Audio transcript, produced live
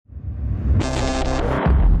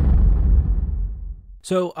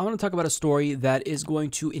So I want to talk about a story that is going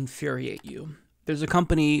to infuriate you. There's a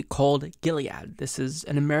company called Gilead. This is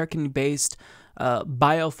an American-based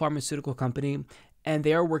biopharmaceutical company, and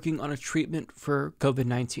they are working on a treatment for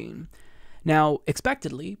COVID-19. Now,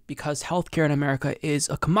 expectedly, because healthcare in America is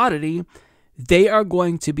a commodity, they are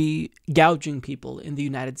going to be gouging people in the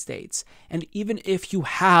United States. And even if you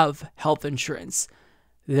have health insurance,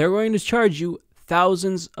 they're going to charge you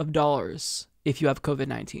thousands of dollars if you have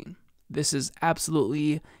COVID-19. This is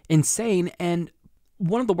absolutely insane. And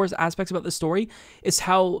one of the worst aspects about this story is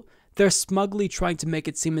how they're smugly trying to make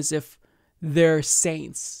it seem as if they're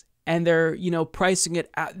saints and they're, pricing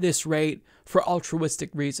it at this rate for altruistic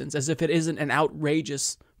reasons, as if it isn't an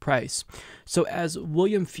outrageous price. So as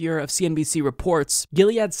William Fear of CNBC reports,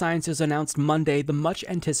 Gilead Sciences announced Monday the much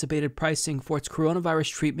anticipated pricing for its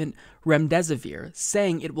coronavirus treatment remdesivir,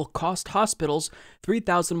 saying it will cost hospitals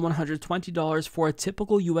 $3,120 for a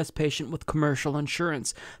typical U.S. patient with commercial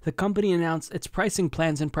insurance. The company announced its pricing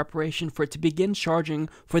plans in preparation for it to begin charging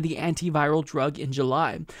for the antiviral drug in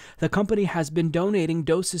July. The company has been donating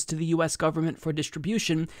doses to the U.S. government for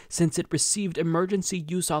distribution since it received emergency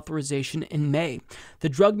use authorization in May. The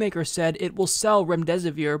drug maker said it will sell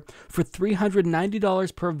remdesivir for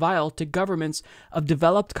 $390 per vial to governments of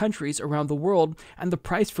developed countries around the world, and the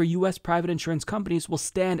price for U.S. private insurance companies will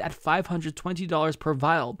stand at $520 per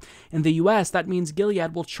vial. In the U.S., that means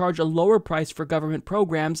Gilead will charge a lower price for government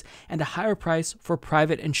programs and a higher price for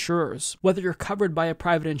private insurers. Whether you're covered by a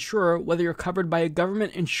private insurer, whether you're covered by a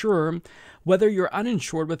government insurer, whether you're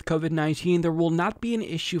uninsured with COVID-19, there will not be an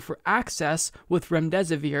issue for access with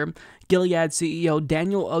remdesivir, Gilead CEO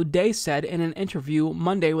Daniel O'Day said in an interview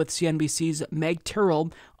Monday with CNBC's Meg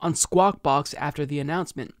Tyrrell on Squawk Box after the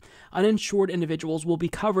announcement. Uninsured individuals will be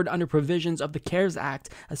covered under provisions of the CARES Act,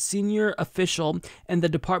 a senior official in the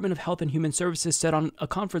Department of Health and Human Services said on a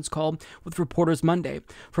conference call with reporters Monday.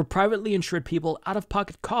 For privately insured people,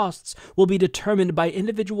 out-of-pocket costs will be determined by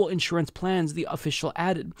individual insurance plans, the official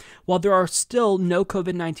added. While there are still no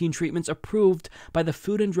COVID-19 treatments approved by the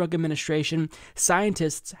Food and Drug Administration,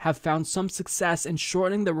 scientists have found some success in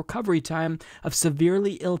shortening the recovery time of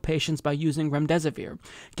severely ill patients by using remdesivir.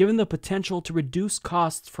 Given the potential to reduce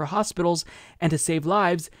costs for hospitals and to save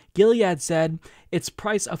lives, Gilead said its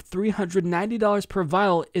price of $390 per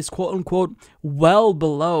vial is quote-unquote well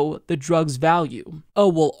below the drug's value. Oh,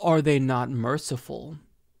 well, are they not merciful?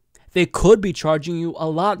 They could be charging you a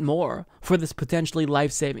lot more for this potentially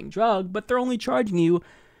life-saving drug, but they're only charging you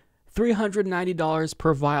 $390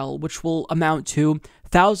 per vial, which will amount to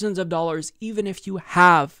thousands of dollars even if you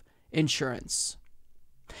have insurance.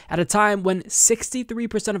 At a time when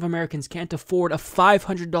 63% of Americans can't afford a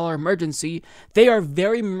 $500 emergency, they are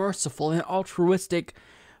very merciful and altruistic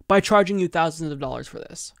by charging you thousands of dollars for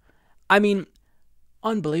this. I mean,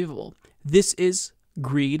 unbelievable. This is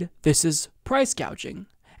greed. This is price gouging.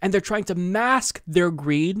 And they're trying to mask their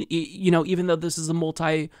greed, even though this is a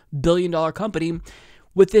multi-billion-dollar company,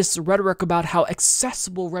 with this rhetoric about how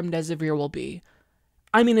accessible remdesivir will be.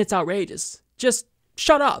 I mean, it's outrageous. Just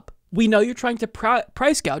shut up. We know you're trying to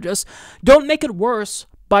price gouge us. Don't make it worse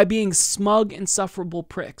by being smug, insufferable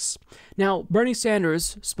pricks. Now, Bernie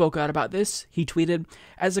Sanders spoke out about this. He tweeted,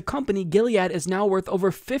 as a company, Gilead is now worth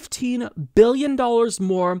over $15 billion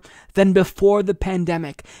more than before the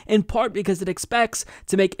pandemic, in part because it expects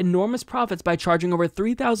to make enormous profits by charging over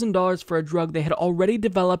 $3,000 for a drug they had already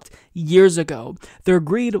developed years ago. Their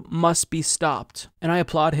greed must be stopped. And I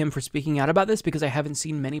applaud him for speaking out about this because I haven't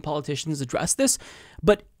seen many politicians address this.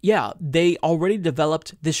 But yeah, they already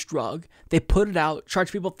developed this drug. They put it out,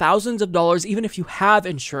 charge people thousands of dollars, even if you have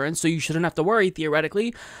insurance, so you shouldn't have to worry,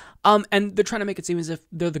 theoretically. And they're trying to make it seem as if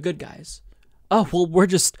they're the good guys. Oh, well,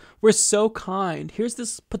 we're so kind. Here's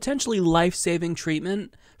this potentially life-saving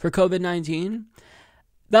treatment for COVID-19.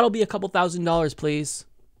 That'll be a couple $1,000s, please.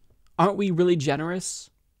 Aren't we really generous?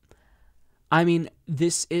 I mean,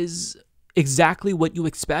 this is exactly what you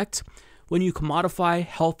expect when you commodify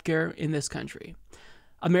healthcare in this country.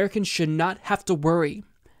 Americans should not have to worry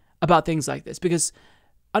about things like this because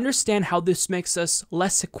understand how this makes us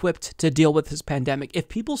less equipped to deal with this pandemic. If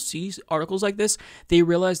people see articles like this, they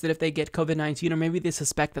realize that if they get COVID-19 or maybe they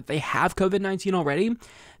suspect that they have COVID-19 already,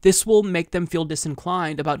 this will make them feel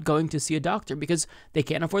disinclined about going to see a doctor because they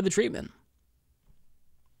can't afford the treatment.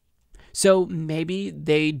 So maybe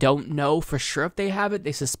they don't know for sure if they have it.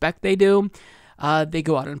 They suspect they do. They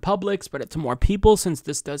go out in public, spread it to more people since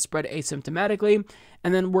this does spread asymptomatically.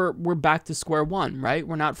 And then we're back to square one, right?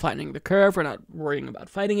 We're not flattening the curve. We're not worrying about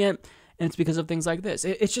fighting it. And it's because of things like this.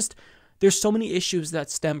 It's just, there's so many issues that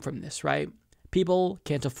stem from this, right? People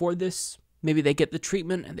can't afford this. Maybe they get the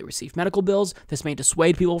treatment and they receive medical bills. This may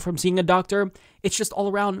dissuade people from seeing a doctor. It's just all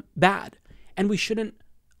around bad. And we shouldn't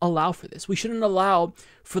allow for this. We shouldn't allow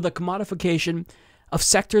for the commodification of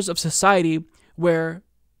sectors of society where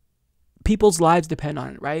people's lives depend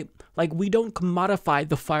on it, right? Like, we don't commodify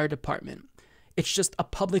the fire department. It's just a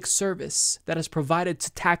public service that is provided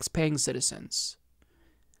to tax-paying citizens.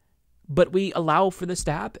 But we allow for this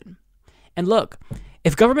to happen. And look,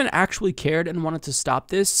 if government actually cared and wanted to stop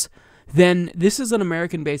this, then this is an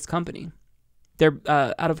American-based company. They're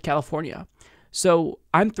out of California. So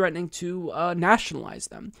I'm threatening to nationalize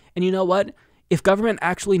them. And you know what? If government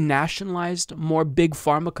actually nationalized more big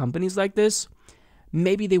pharma companies like this,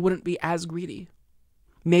 maybe they wouldn't be as greedy.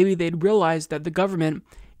 Maybe they'd realize that the government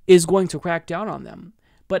is going to crack down on them.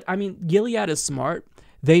 But, I mean, Gilead is smart.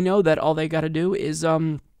 They know that all they got to do is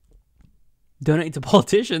donate to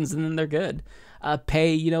politicians, and then they're good.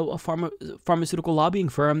 Pay, a pharmaceutical lobbying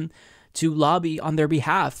firm to lobby on their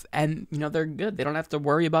behalf, and, they're good. They don't have to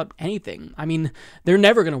worry about anything. I mean, they're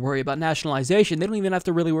never going to worry about nationalization. They don't even have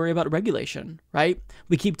to really worry about regulation, right?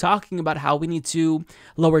 We keep talking about how we need to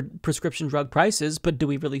lower prescription drug prices, but do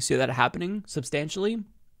we really see that happening substantially?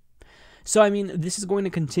 So, I mean, this is going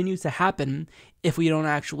to continue to happen if we don't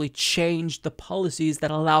actually change the policies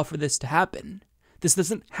that allow for this to happen. This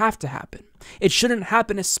doesn't have to happen. It shouldn't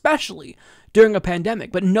happen, especially during a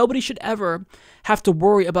pandemic. But nobody should ever have to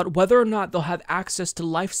worry about whether or not they'll have access to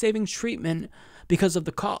life-saving treatment because of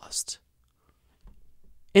the cost.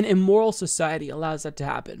 An immoral society allows that to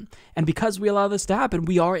happen. And because we allow this to happen,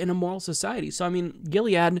 we are in a moral society. So, I mean,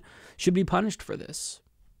 Gilead should be punished for this.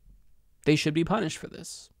 They should be punished for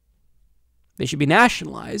this. They should be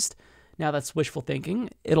nationalized. Now, that's wishful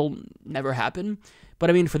thinking. It'll never happen.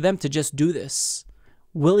 But, I mean, for them to just do this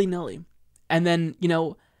willy-nilly and then,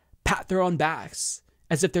 pat their own backs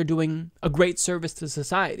as if they're doing a great service to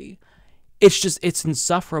society, it's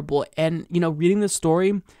insufferable. And, reading this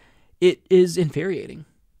story, it is infuriating.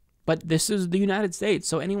 But this is the United States,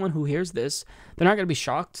 so anyone who hears this, they're not going to be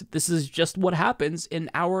shocked. This is just what happens in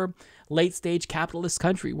our late-stage capitalist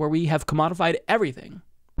country where we have commodified everything.